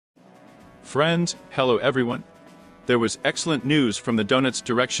Friends, hello everyone. There was excellent news from the Donetsk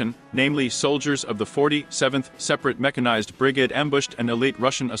direction, namely soldiers of the 47th Separate Mechanized Brigade ambushed an elite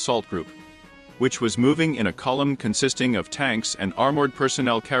Russian assault group, which was moving in a column consisting of tanks and armored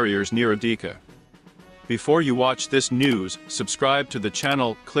personnel carriers near Avdeevka. Before you watch this news, subscribe to the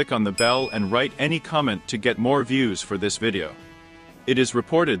channel, click on the bell and write any comment to get more views for this video. It is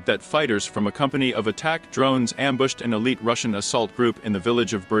reported that fighters from a company of attack drones ambushed an elite Russian assault group in the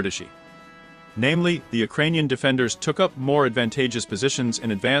village of Berdishi. Namely, the Ukrainian defenders took up more advantageous positions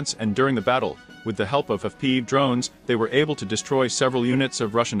in advance, and during the battle, with the help of FPV drones, they were able to destroy several units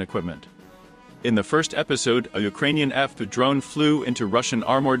of Russian equipment. In the first episode, a Ukrainian FPV drone flew into Russian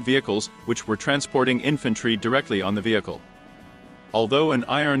armored vehicles, which were transporting infantry directly on the vehicle. Although an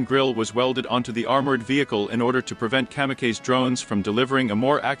iron grill was welded onto the armored vehicle in order to prevent kamikaze drones from delivering a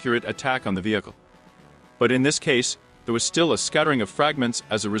more accurate attack on the vehicle. But in this case, there was still a scattering of fragments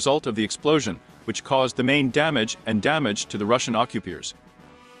as a result of the explosion, which caused the main damage to the Russian occupiers.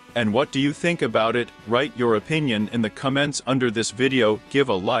 And what do you think about it? Write your opinion in the comments under this video, give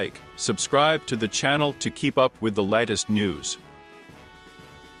a like, subscribe to the channel to keep up with the latest news.